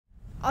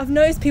I've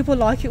noticed people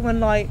like it when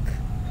like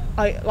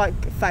I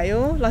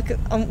fail. Like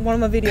on one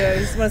of my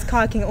videos when I was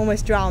kayaking, I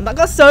almost drowned. That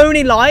got so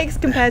many likes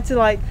compared to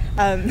like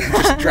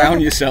just drown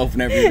yourself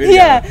in every video.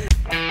 Yeah.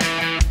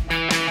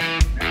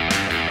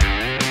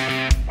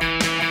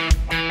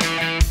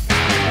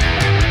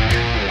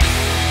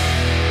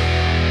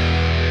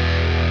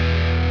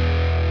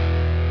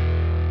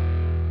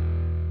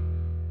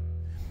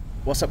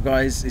 What's up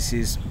guys, this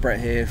is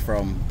Brett here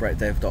from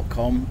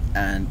brettdev.com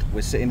and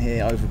we're sitting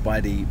here over by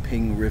the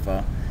Ping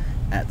River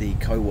at the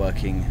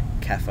co-working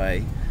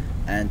cafe,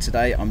 and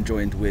today I'm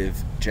joined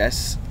with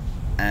Jess,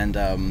 and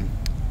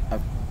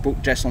I've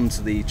brought Jess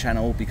onto the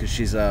channel because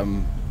she's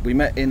we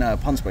met in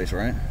Pun Space,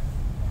 right?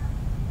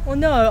 Well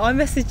no, I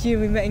messaged you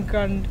and we met in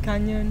Grand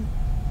Canyon.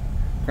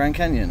 Grand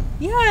Canyon?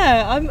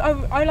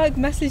 Yeah, I like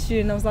messaged you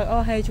and I was like,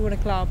 oh hey, do you want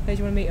to collab? Hey, do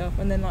you want to meet up?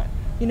 And then like,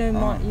 you know,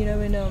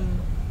 in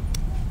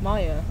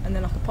Maya, and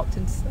then like I popped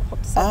in.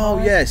 Oh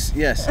hi. yes.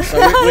 So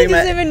we I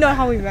met. didn't even know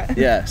how we met.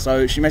 Yeah,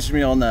 so she messaged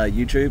me on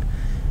YouTube,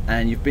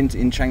 and you've been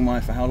in Chiang Mai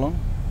for how long?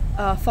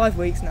 5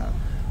 weeks now.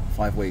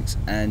 5 weeks,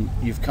 and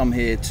you've come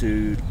here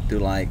to do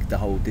like the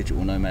whole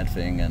digital nomad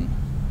thing, and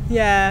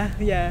yeah.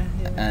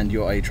 And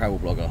you're a travel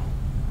blogger.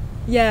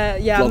 Yeah.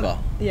 Blogger.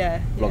 Yeah.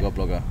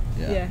 Blogger.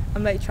 Yeah. I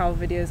make travel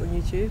videos on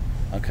YouTube.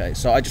 Okay,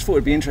 so I just thought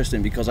it'd be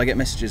interesting because I get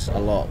messages a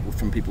lot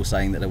from people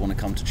saying that they want to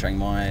come to Chiang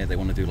Mai, they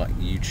want to do like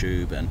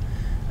YouTube and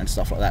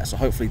stuff like that. So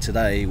hopefully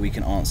today we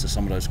can answer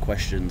some of those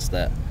questions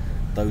that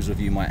those of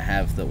you might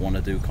have that want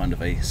to do kind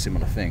of a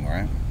similar thing,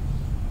 right?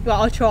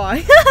 Well, I'll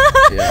try.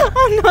 Yeah.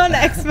 I'm not an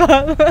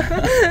expert.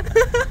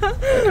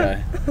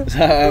 Okay.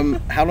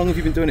 So how long have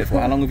you been doing it for?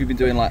 How long have you been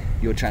doing like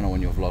your channel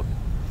and your vlog?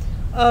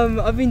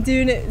 I've been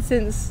doing it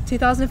since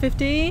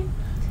 2015.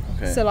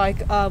 Okay. So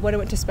like when I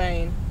went to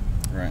Spain.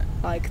 Right.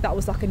 Like that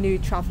was like a new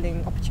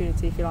travelling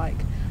opportunity, if you like,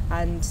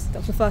 and that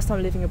was the first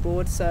time living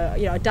abroad. So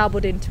I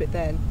dabbled into it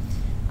then,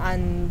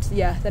 and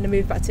yeah, then I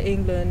moved back to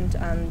England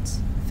and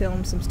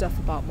filmed some stuff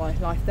about my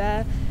life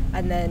there.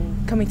 And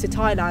then coming to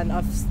Thailand,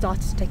 I've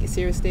started to take it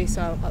seriously. So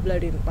I'm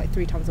uploading like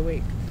 3 times a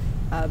week.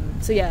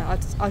 So yeah,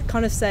 I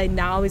kind of say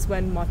now is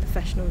when my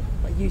professional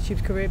like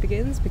YouTube career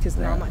begins, because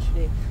now I'm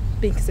actually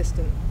being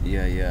consistent.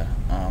 Yeah.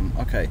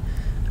 Okay.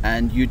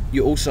 And you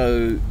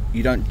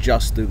don't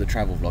just do the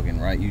travel vlogging,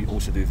 right? You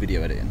also do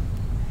video editing.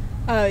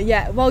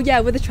 Yeah. Well, yeah.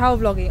 With the travel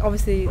vlogging,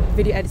 obviously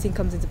video editing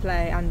comes into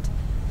play, and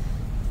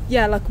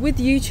yeah, like with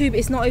YouTube,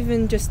 it's not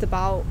even just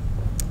about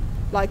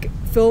like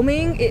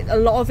filming. A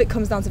lot of it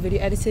comes down to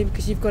video editing,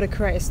 because you've got to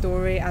create a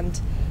story, and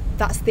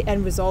that's the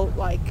end result.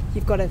 Like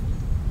you've got to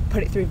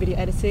put it through video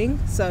editing.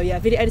 So yeah,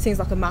 video editing is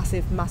like a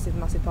massive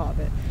part of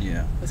it.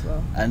 Yeah. As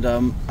well. And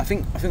I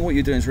think what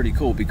you're doing is really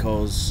cool,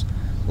 because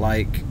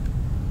like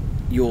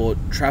your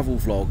travel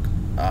vlog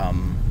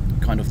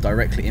kind of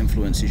directly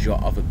influences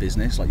your other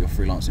business, like your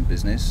freelancing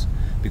business,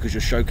 because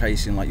you're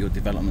showcasing like your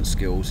development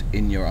skills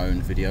in your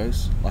own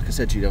videos. Like I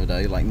said to you the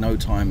other day, like no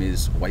time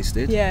is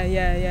wasted. Yeah. You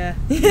know?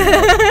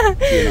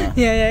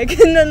 Yeah.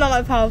 Not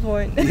like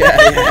PowerPoint.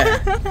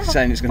 Yeah.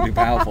 Saying it's going to be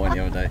PowerPoint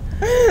the other day.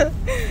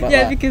 But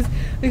yeah,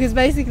 because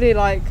basically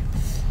like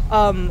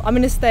I'm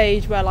in a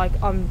stage where like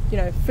I'm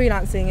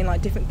freelancing in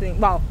like different things,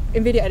 well,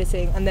 in video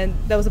editing, and then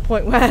there was a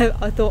point where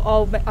I thought,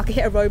 oh, I could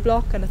hit a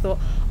roadblock, and I thought,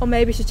 oh,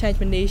 maybe I should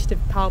change my niche to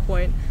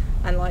PowerPoint.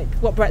 And like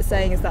what Brett's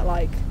saying is that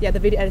like, yeah, the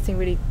video editing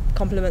really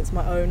complements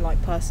my own like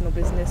personal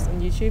business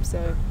on YouTube.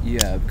 So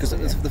yeah, because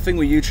the thing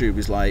with YouTube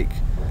is like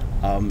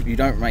you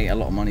don't make a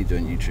lot of money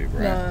doing YouTube,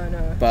 right?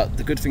 No. But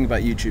the good thing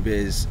about YouTube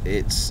is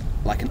it's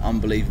like an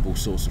unbelievable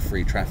source of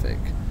free traffic.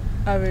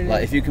 Oh really?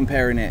 Like if you're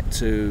comparing it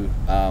to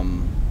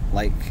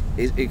like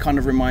it kind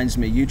of reminds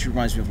me, YouTube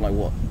reminds me of like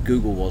what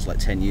Google was like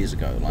 10 years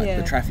ago. Like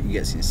the traffic you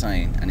get is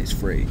insane, and it's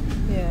free.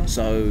 Yeah.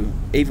 So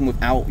even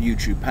without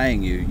YouTube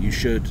paying you,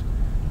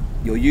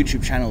 your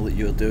YouTube channel that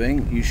you're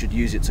doing, you should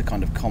use it to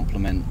kind of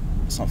complement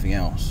something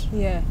else.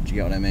 Yeah. Do you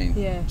get what I mean?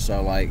 Yeah.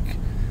 So like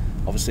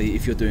obviously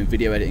if you're doing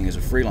video editing as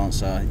a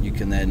freelancer, you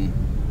can then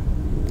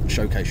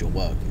showcase your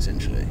work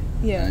essentially.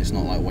 Yeah. And it's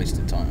not like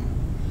wasted time.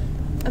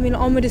 I mean,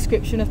 on my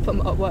description I've put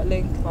my Upwork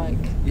link, like...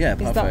 Yeah,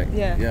 perfect.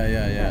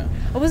 Yeah.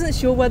 I wasn't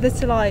sure whether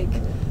to like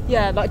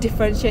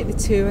differentiate the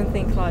two and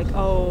think like,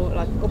 oh,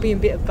 like, or being a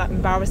bit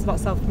embarrassed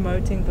about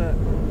self-promoting, but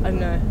I don't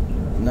know.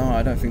 No,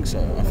 I don't think so.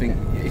 I think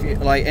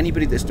if like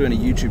anybody that's doing a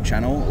YouTube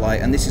channel,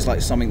 like, and this is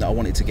like something that I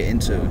wanted to get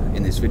into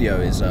in this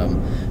video, is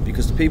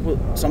because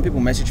some people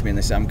message me and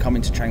they say, I'm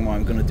coming to Chiang Mai,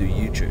 I'm going to do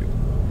YouTube.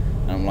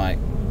 And I'm like,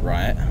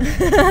 right.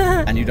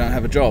 And you don't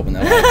have a job? And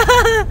they're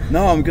like,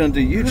 no, I'm going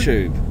to do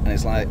YouTube. And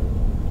it's like,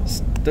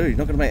 dude, you're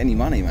not going to make any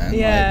money, man.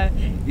 Yeah.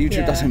 Like,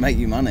 YouTube doesn't make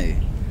you money.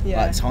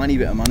 Yeah. Like tiny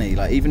bit of money.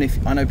 Like even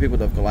if I know people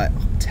that've got like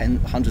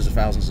hundreds of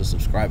thousands of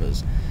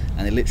subscribers,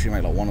 and they literally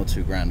make like 1 or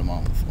 2 grand a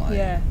month. Like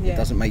it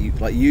doesn't make you,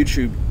 like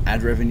YouTube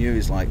ad revenue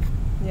is like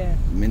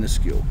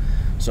minuscule.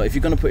 So if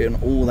you're going to put in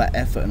all that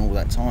effort and all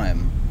that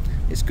time,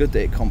 it's good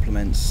that it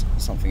complements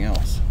something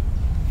else,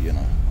 you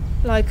know.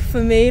 Like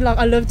for me, like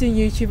I love doing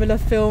YouTube, I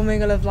love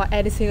filming, I love like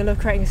editing, I love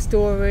creating a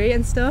story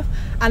and stuff,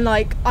 and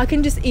like I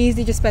can just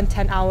easily just spend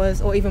 10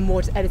 hours or even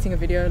more just editing a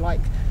video.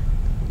 Like,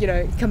 you know,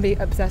 it can be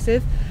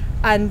obsessive,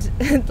 and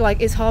like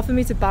it's hard for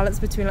me to balance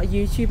between like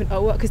YouTube and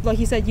work, because like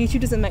you said,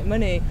 YouTube doesn't make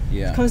money.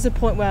 Yeah. It comes to the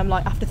point where I'm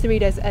like, after 3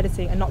 days of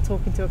editing and not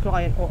talking to a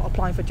client or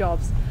applying for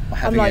jobs,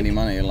 Having like, any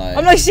money, like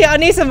I'm like, shit, I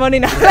need some money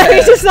now. Let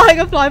me just like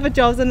apply for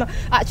jobs and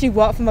actually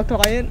work for my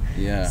client.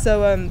 Yeah.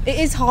 So it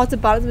is hard to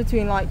balance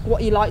between like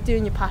what you like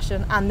doing, your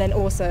passion, and then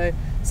also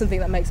something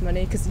that makes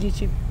money, because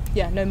YouTube,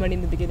 no money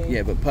in the beginning.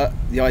 Yeah, but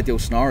the ideal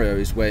scenario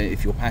is where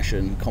if your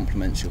passion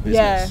complements your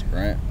business,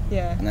 right?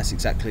 Yeah. And that's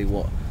exactly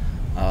what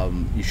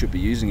you should be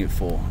using it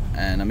for.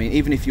 And I mean,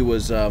 even if you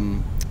was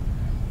doing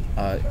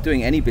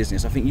any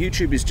business, I think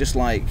YouTube is just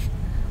like,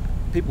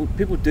 people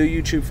do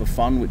YouTube for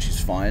fun, which is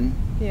fine.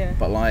 Yeah.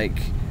 But like,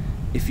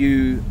 if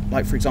you,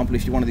 like for example,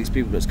 if you're one of these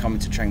people that's coming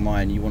to Chiang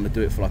Mai and you want to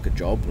do it for like a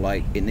job,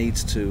 like it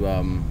needs to,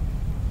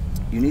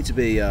 you need to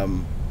be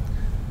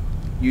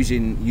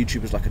using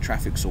YouTube as like a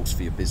traffic source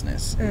for your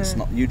business. It's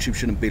not, YouTube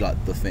shouldn't be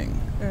like the thing.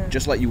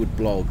 Just like you would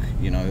blog,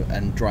 you know,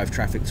 and drive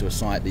traffic to a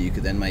site that you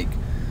could then make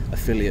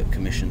affiliate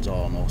commissions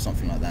on or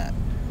something like that.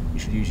 You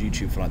should use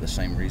YouTube for like the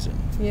same reason.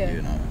 Yeah.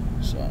 You know.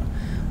 So,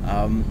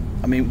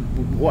 I mean,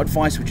 what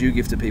advice would you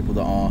give to people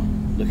that are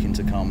looking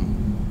to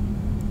come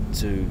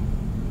to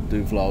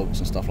do vlogs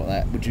and stuff like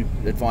that? Would you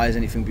advise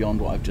anything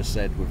beyond what I've just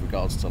said with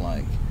regards to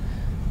like,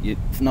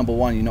 number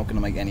one, you're not going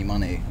to make any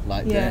money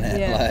like doing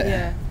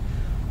it.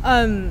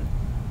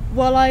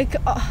 Well, like,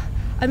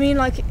 I mean,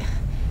 like,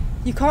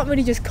 you can't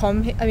really just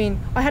come here. I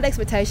mean, I had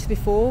expectations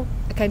before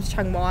I came to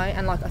Chiang Mai,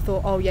 and like I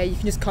thought, oh yeah, you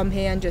can just come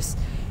here and just,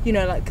 you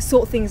know, like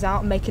sort things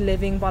out and make a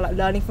living by like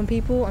learning from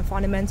people and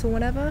finding a mentor,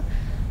 whatever.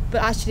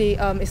 But actually,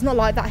 it's not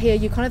like that here.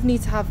 You kind of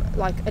need to have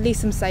like at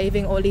least some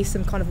saving or at least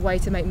some kind of way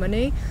to make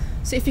money.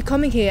 So if you're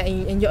coming here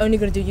and you're only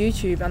going to do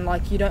YouTube and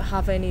like you don't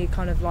have any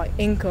kind of like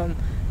income,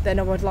 then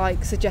I would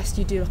like suggest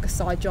you do like a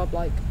side job,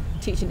 like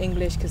teaching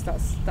English, because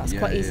that's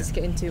quite easy to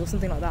get into, or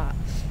something like that.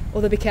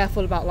 Although be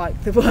careful about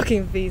like the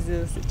working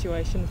visa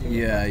situation.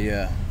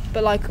 Yeah.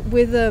 But like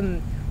with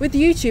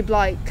YouTube,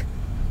 like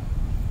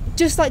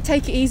just like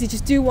take it easy,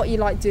 just do what you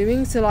like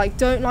doing. So like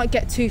don't like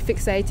get too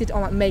fixated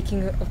on like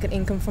making like an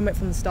income from it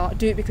from the start.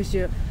 Do it because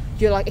you're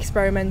like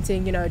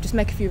experimenting, you know, just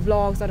make a few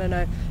vlogs, I don't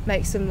know,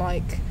 make some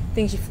like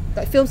things,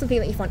 like film something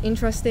that you find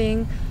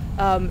interesting.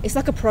 It's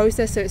like a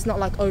process, so it's not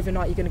like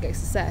overnight you're going to get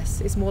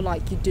success. It's more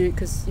like you do it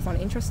because you find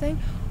it interesting.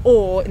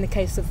 Or in the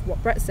case of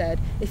what Brett said,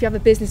 if you have a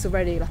business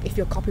already, like if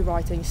you're a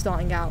copywriter and you're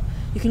starting out,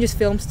 you can just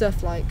film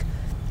stuff like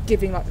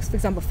giving like, for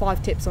example,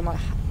 5 tips on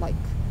like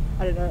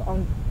I don't know,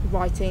 on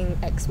writing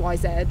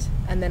XYZ,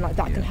 and then like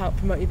that can help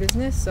promote your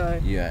business. So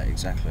yeah,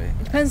 exactly.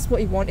 It depends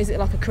what you want. Is it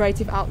like a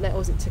creative outlet,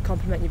 or is it to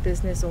complement your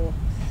business, or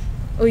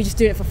you just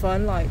doing it for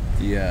fun? Like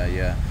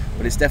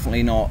but it's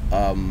definitely not.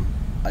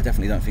 I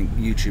definitely don't think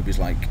YouTube is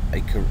like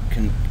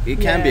can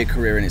be a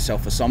career in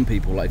itself for some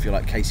people. Like if you're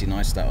like Casey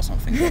Neistat or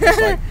something, but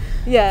it's like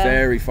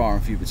very far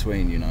and few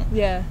between, you know.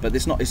 Yeah. But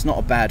it's not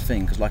a bad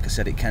thing, because like I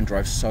said, it can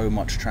drive so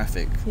much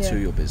traffic to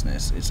your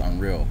business. It's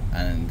unreal,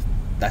 and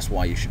that's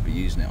why you should be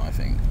using it, I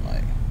think.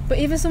 Like. But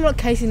even someone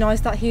like Casey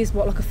Neistat, he's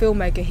like a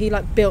filmmaker. He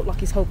like built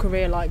like his whole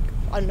career like,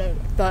 I don't know,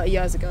 30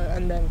 years ago,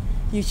 and then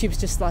YouTube's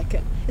just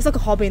like it's like a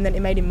hobby, and then it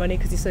made him money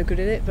because he's so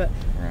good at it. But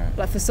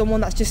like for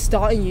someone that's just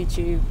starting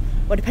YouTube,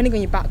 or depending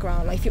on your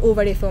background, like if you're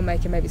already a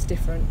filmmaker, maybe it's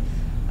different,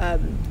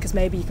 because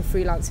maybe you can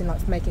freelance in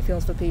like making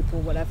films for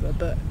people, whatever,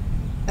 but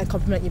and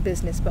complement your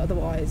business. But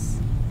otherwise,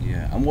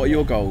 and what are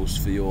your goals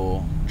for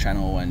your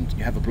channel? And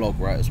you have a blog,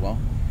 right, as well?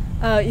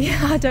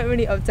 I don't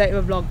really update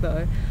my blog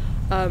though,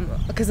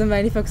 because I'm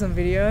mainly focused on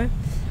video.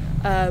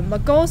 My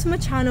goals for my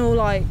channel,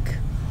 like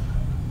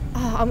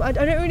I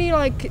don't really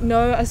like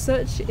know as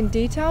such in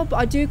detail, but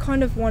I do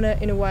kind of want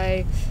to, in a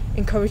way,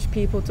 encourage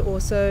people to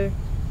also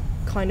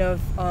kind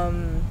of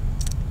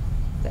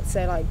let's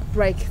say like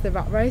break the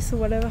rat race, or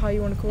whatever, how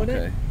you want to call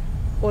it,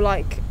 or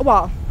like,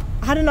 well,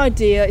 I had an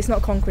idea, it's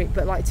not concrete,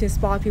 but like to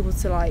inspire people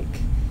to like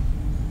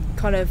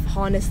kind of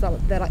harness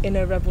their like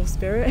inner rebel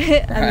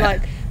spirit and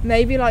like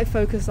maybe like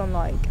focus on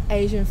like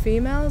Asian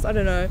females, I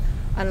don't know,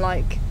 and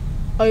like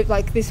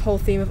this whole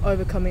theme of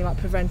overcoming like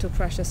parental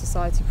pressure,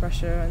 society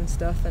pressure and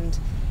stuff, and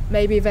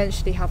maybe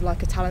eventually have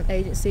like a talent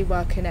agency where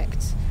I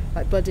connect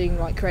like budding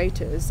like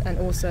creators and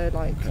also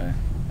like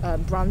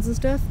brands and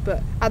stuff.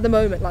 But at the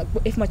moment, like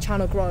if my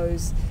channel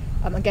grows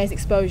and gains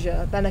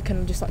exposure, then I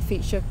can just like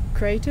feature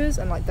creators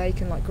and like they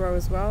can like grow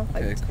as well.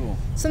 Like,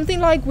 something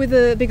like with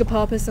a bigger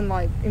purpose and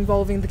like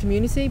involving the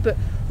community. But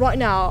right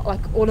now,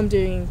 like all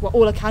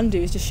I can do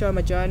is just show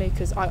my journey,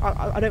 because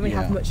I don't really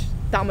have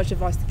that much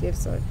advice to give.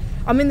 So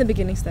I'm in the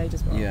beginning stage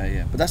as well.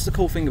 But that's the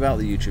cool thing about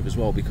the YouTube as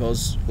well,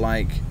 because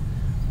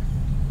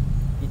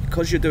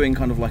you're doing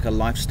kind of like a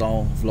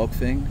lifestyle vlog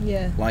thing,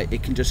 like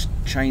it can just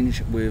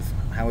change with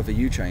however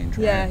you change,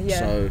 right?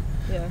 So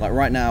like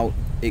right now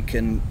it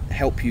can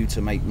help you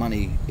to make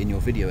money in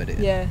your video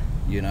editing,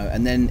 you know,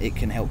 and then it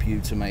can help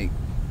you to make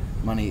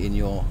money in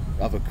your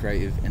other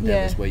creative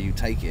endeavors where you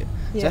take it.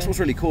 So that's what's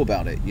really cool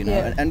about it, you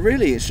know. And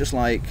really, it's just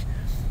like,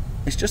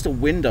 it's just a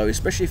window,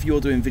 especially if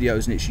you're doing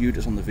videos and it's you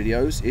that's on the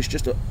videos. It's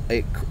just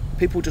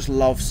people just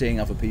love seeing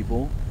other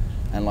people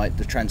and like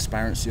the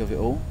transparency of it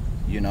all,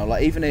 you know.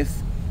 Like even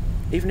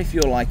if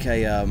you're like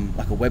a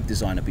web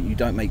designer but you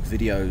don't make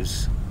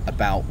videos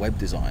about web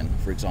design,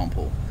 for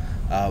example,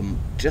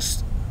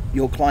 just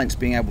your clients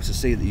being able to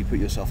see that you put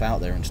yourself out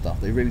there and stuff,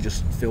 they really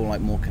just feel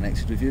like more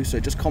connected with you. So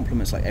it just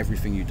complements like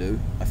everything you do,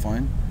 I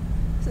find.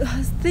 The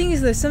thing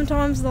is though,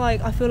 sometimes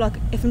like I feel like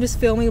if I'm just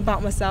filming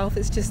about myself,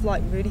 it's just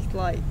like really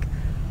like,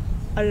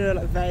 I don't know,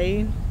 like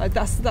vain. Like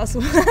that's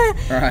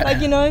right.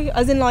 Like, you know,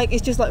 as in like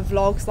it's just like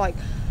vlogs, like,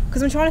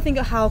 because I'm trying to think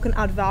of how I can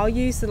add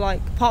value. So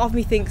like part of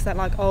me thinks that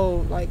like,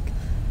 oh, like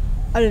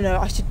I don't know,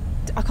 I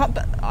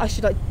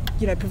should like,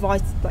 you know,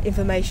 provide like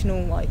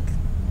informational, like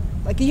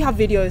you have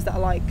videos that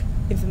are like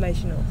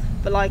informational,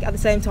 but like at the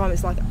same time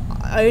it's like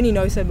I only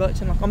know so much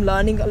and like I'm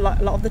learning a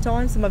lot of the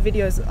time, so my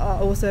videos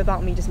are also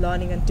about me just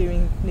learning and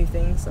doing new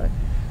things. So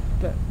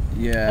but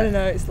yeah, I don't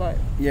know, it's like,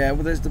 yeah,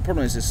 well the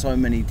problem is there's so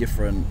many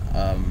different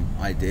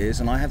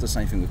ideas, and I have the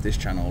same thing with this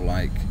channel.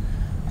 Like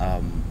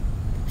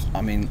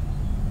I mean,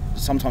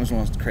 sometimes I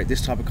want to create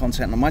this type of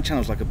content, and my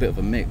channel's like a bit of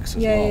a mix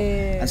as well.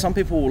 And some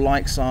people will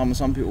like some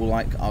people will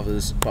like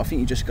others, but I think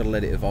you just got to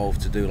let it evolve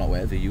to do like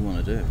whatever you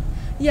want to do.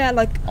 Yeah,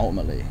 like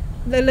ultimately.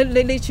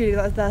 Literally,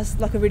 that's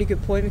like a really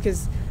good point,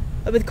 because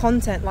with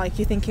content, like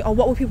you're thinking, oh,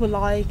 what will people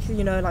like?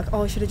 You know, like,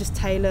 oh, should I just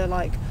tailor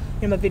like,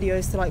 you know, my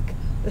videos to like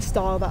the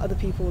style that other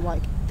people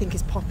like think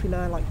is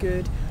popular, like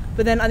good.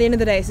 But then at the end of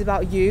the day, it's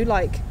about you.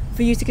 Like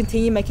for you to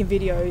continue making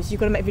videos,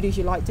 you've got to make videos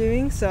you like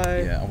doing. So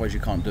yeah, otherwise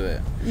you can't do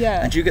it.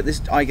 Yeah. And you get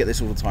this. I get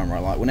this all the time, right?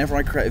 Like whenever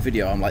I create a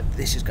video, I'm like,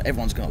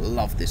 everyone's gonna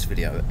love this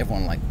video.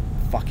 Everyone like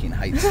fucking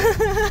hates it.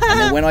 And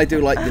then when I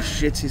do like the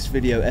shittest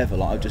video ever,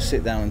 like I'll just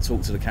sit down and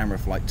talk to the camera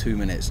for like 2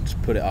 minutes and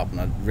just put it up,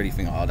 and I really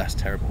think, oh, that's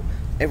terrible.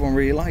 Everyone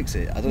really likes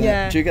it. I don't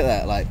know. Do you get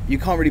that? Like you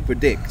can't really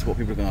predict what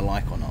people are gonna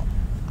like or not.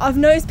 I've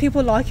noticed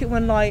people like it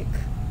when like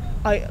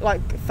I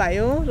like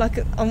fail. Like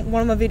on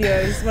one of my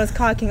videos when I was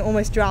kayaking, I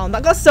almost drowned.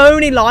 That got so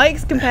many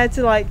likes compared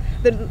to like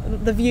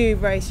the view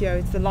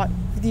ratio to the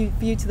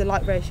view to the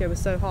like ratio was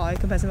so high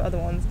compared to the other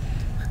ones.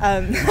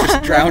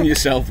 Just drown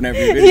yourself in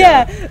every video.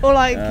 Yeah, or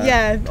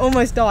like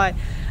almost die.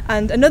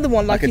 And another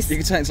one like you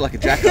could turn it into like a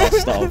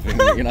jackass style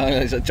thing, you know,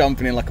 it's like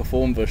jumping in like a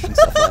thorn bush and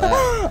stuff like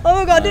that. Oh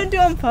my god, I didn't do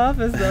it on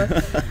purpose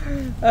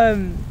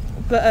though.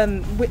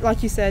 But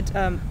like you said,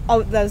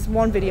 there's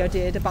one video I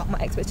did about my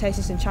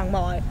expectations in Chiang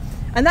Mai,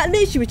 and that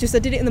literally was just, I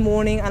did it in the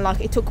morning, and like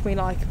it took me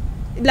like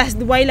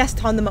way less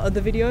time than my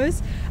other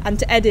videos, and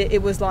to edit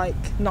it was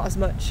like not as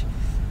much,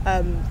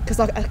 because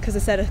I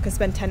said I could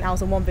spend 10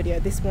 hours on one video.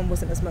 This one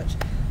wasn't as much,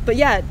 but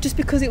yeah, just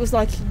because it was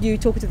like you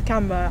talking to the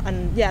camera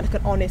and like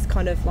an honest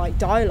kind of like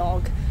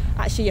dialogue,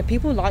 actually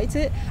people liked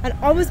it. And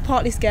I was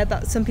partly scared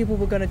that some people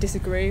were going to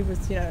disagree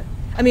with, you know,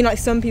 I mean, like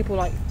some people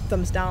like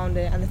thumbs downed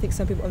it, and I think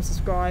some people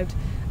unsubscribed,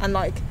 and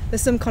like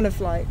there's some kind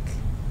of like,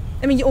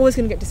 I mean, you're always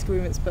going to get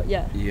disagreements, but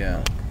yeah,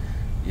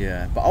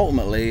 but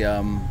ultimately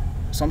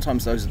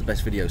sometimes those are the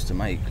best videos to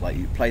make. Like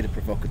you play the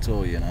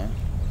provocateur, you know.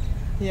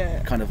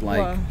 Yeah. Kind of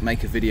like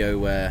make a video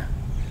where,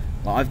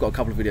 like I've got a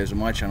couple of videos on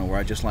my channel where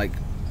I just like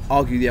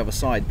argue the other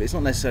side, but it's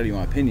not necessarily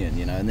my opinion,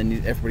 you know. And then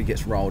everybody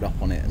gets riled up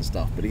on it and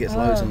stuff, but it gets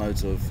loads and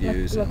loads of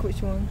views. Like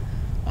which one?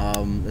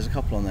 There's a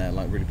couple on there,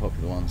 like really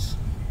popular ones.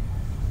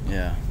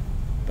 Yeah,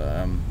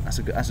 but that's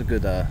a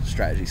good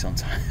strategy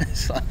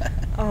sometimes.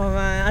 Oh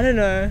man, I don't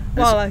know.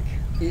 Well, like,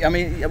 I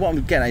mean, what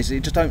I'm getting at is you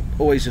just don't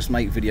always just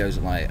make videos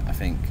that, like, I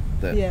think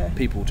that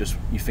people just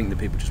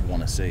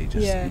want to see.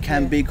 You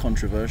can be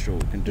controversial.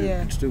 You can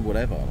just do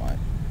whatever, like.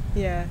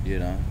 Yeah. You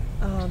know.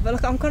 But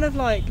like I'm kind of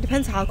like, it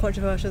depends how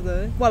controversial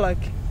though. Well,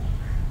 like.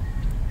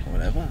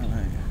 Whatever. I don't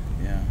know.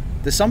 Yeah.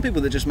 There's some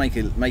people that just make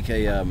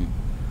a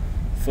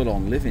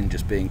full-on living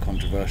just being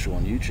controversial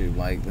on YouTube.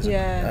 Like there's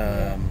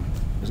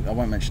I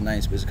won't mention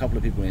names, but there's a couple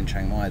of people in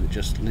Chiang Mai that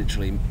just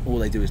literally all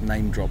they do is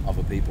name drop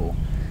other people,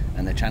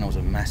 and their channels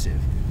are massive.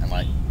 And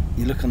like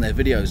you look on their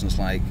videos and it's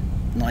like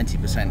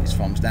 90% is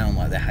thumbs down,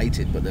 like they're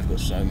hated, but they've got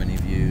so many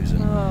views.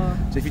 And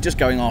so if you're just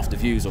going after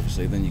views,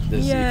 obviously, then you can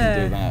do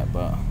that.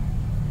 But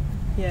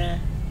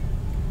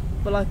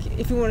but like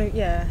if you want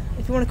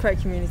to create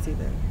a community,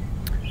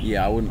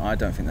 then I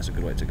don't think that's a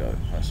good way to go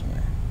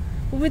personally.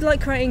 Well, with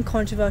like creating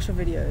controversial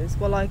videos,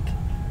 well, like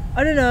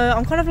I don't know,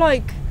 I'm kind of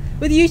like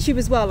with YouTube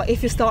as well. Like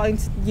if you're starting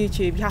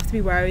YouTube, you have to be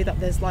wary that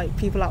there's like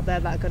people out there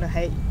that are gonna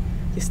hate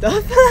your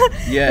stuff.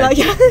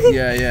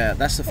 Yeah,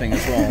 that's the thing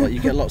as well. Like you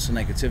get lots of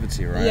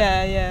negativity, right?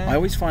 Yeah. I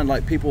always find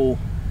like people,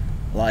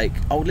 like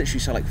I would literally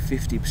say like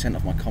 50%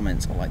 of my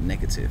comments are like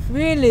negative.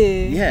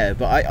 Really? Yeah,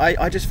 but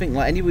I just think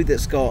like anybody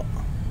that's got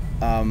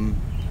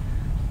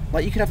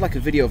like you could have like a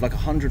video of like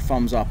 100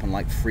 thumbs up and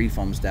like 3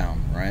 thumbs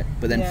down, right?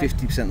 But then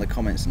 50% of the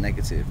comments are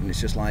negative, and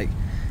it's just like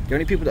the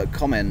only people that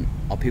comment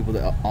are people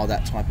that are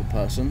that type of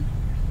person,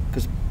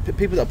 because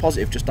people that are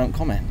positive just don't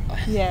comment.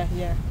 Yeah.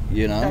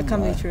 You know, that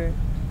can be true.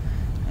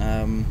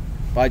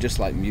 But I just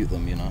like mute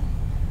them, you know.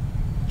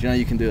 Do you know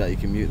you can do that? You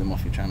can mute them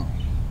off your channel.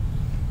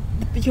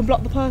 You can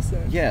block the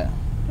person? Yeah.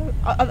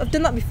 I've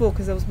done that before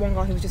because there was one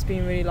guy who was just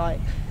being really like,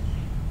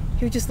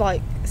 he was just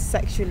like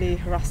sexually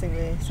harassing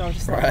me. So I was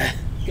just like, Right.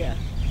 yeah.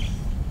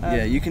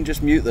 Yeah, you can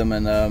just mute them,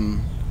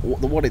 and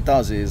what it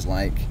does is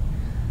like,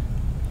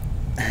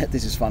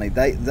 this is funny.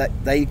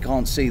 They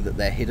can't see that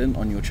they're hidden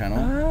on your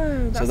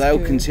channel, that's so they'll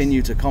good.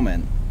 continue to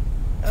comment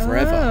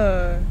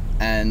forever.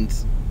 And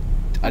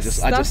I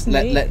just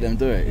let them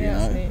do it,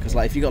 Yeah, you know, because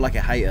like if you got like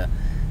a hater,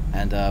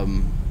 and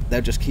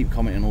they'll just keep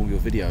commenting on all your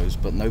videos,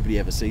 but nobody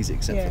ever sees it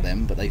except for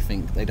them. But they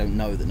don't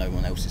know that no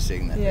one else is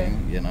seeing that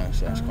thing, you know.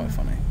 So that's quite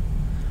funny.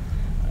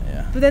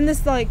 Yeah. But then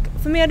there's like,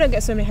 for me, I don't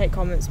get so many hate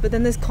comments, but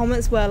then there's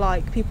comments where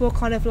like people are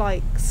kind of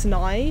like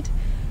snide.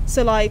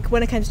 So like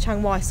when I came to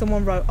Chiang Mai,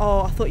 someone wrote,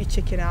 "Oh, I thought you'd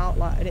chicken out,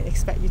 like I didn't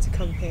expect you to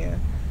come here."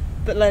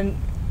 But then,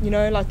 you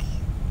know, like,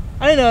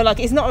 I don't know, like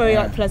it's not a really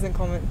like pleasant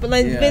comment. But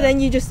then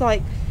you just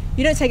like,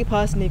 you don't take it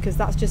personally, because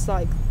that's just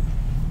like,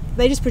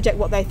 they just project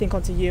what they think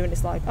onto you, and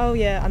it's like, oh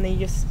yeah, and then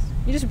you just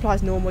reply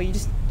as normal. You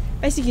just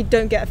basically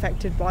don't get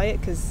affected by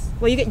it, because,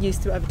 well, you get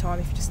used to it over time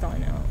if you're just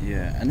starting out.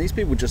 Yeah, and these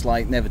people just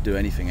like never do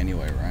anything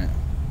anyway, right?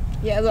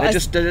 Yeah, they're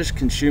just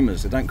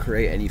consumers. They don't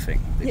create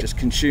anything. They just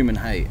consume and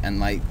hate, and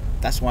like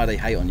that's why they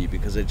hate on you,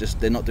 because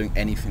they're not doing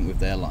anything with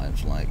their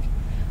lives. Like,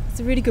 it's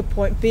a really good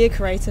point. Be a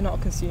creator, not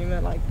a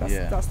consumer. Like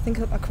that's I think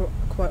a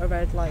quote I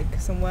read like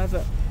somewhere,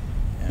 but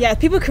yeah,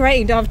 people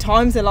creating don't have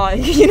time to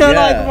like, you know,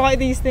 like write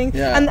these things,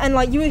 and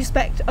like you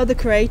expect other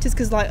creators,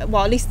 because like,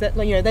 well, at least that,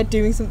 like, you know, they're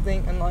doing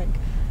something, and like.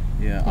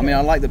 Yeah, I mean, I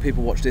like that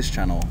people watch this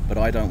channel, but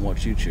I don't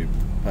watch YouTube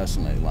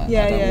personally. Like,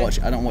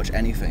 I don't watch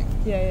anything.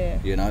 Yeah.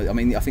 You know, I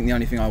mean, I think the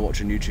only thing I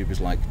watch on YouTube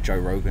is like Joe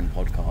Rogan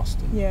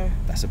podcast, and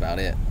that's about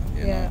it.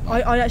 You know?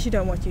 Like, I actually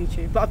don't watch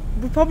YouTube, but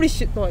we probably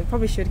should,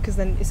 because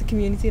then it's a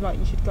community. Like,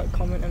 you should like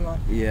comment and like.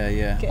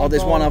 Yeah. Oh,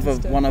 there's one other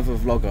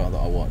vlogger that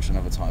I watch,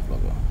 another Thai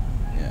vlogger.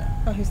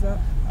 Yeah. Oh, who's that?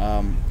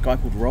 Guy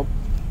called Rob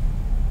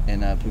in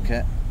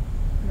Phuket.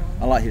 No.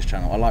 I like his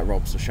channel. I like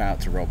Rob, so shout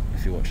out to Rob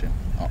if you're watching.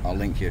 I'll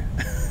link you.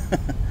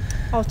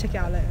 I'll check it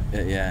out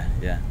later.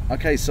 Yeah.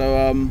 Okay,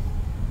 so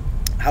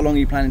how long are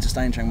you planning to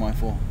stay in Chiang Mai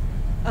for?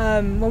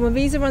 Well, my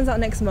visa runs out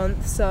next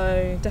month,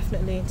 so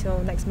definitely until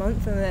next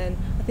month, and then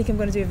I think I'm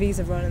going to do a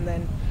visa run, and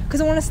then because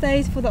I want to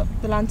stay for the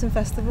Lantern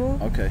Festival.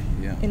 Okay,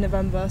 yeah. In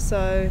November,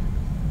 so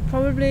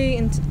probably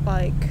in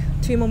like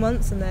 2 more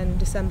months, and then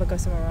December go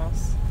somewhere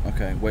else.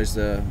 Okay, where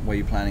are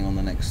you planning on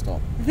the next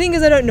stop? The thing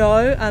is, I don't know,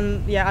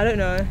 and I don't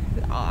know.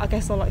 I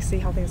guess I'll like see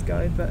how things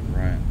go, but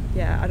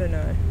I don't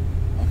know.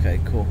 Okay,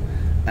 cool.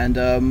 And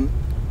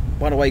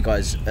by the way,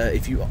 guys,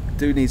 if you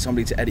do need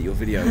somebody to edit your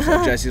videos,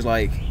 like Jess is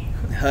like,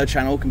 her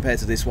channel compared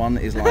to this one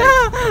is like,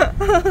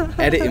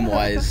 editing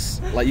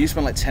wise, like you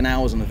spend like 10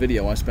 hours on a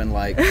video, I spend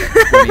like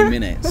 20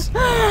 minutes.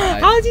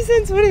 Like, how do you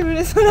spend 20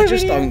 minutes on a video? I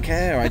just don't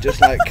care. I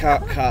just like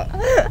cut,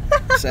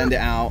 send it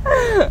out,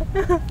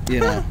 you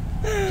know,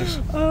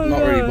 just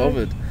not really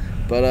bothered.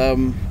 But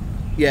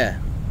yeah,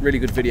 really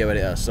good video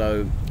editor.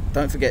 So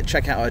don't forget,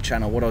 check out her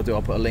channel. What I'll do,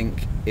 I'll put a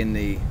link in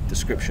the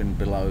description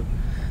below.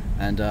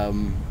 And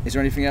is there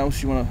anything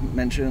else you want to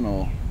mention,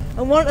 or?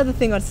 And one other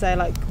thing I'd say,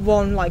 like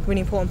one like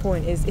really important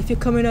point, is if you're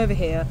coming over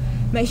here,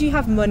 make sure you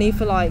have money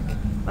for like,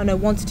 I don't know,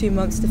 1 to 2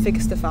 months to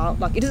figure stuff out.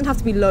 Like, it doesn't have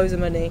to be loads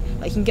of money.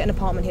 Like, you can get an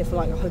apartment here for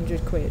like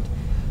 100 quid,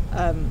 or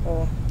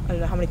I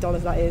don't know how many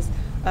dollars that is.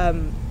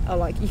 Or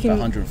like you can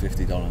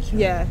 $150.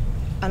 Yeah,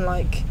 and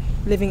like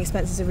living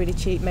expenses are really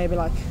cheap. Maybe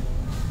like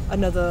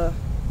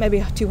maybe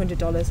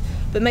 $200,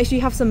 but make sure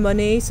you have some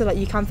money so that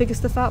you can figure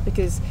stuff out,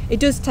 because it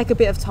does take a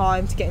bit of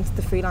time to get into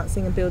the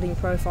freelancing and building a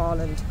profile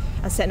and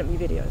setting up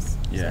your videos.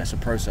 Yeah, so it's a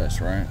process,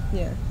 right?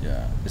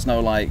 Yeah. It's no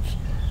like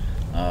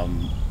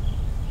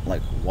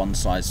one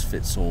size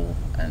fits all,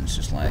 and it's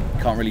just like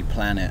you can't really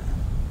plan it.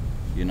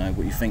 You know,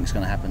 what you think is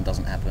going to happen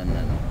doesn't happen,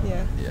 and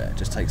it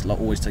just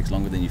always takes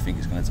longer than you think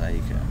it's going to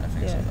take, and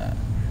things like that.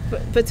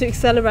 But to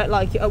accelerate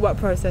like your work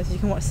process, you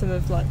can watch some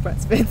of like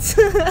Brett's vids.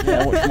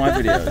 Yeah, watch my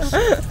videos.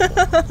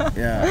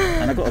 Yeah,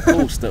 and I've got a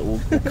course that will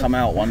come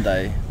out one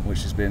day,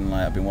 which has been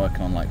like I've been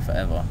working on like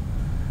forever.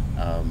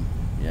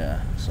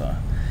 So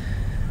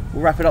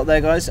we'll wrap it up there,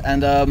 guys.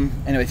 And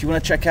anyway, if you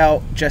want to check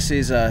out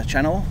Jess's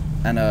channel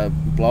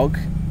and blog,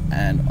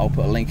 and I'll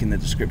put a link in the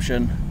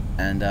description.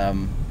 And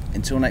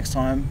until next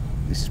time,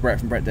 this is Brett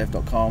from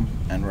BrettDev.com,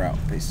 and we're out.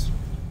 Peace.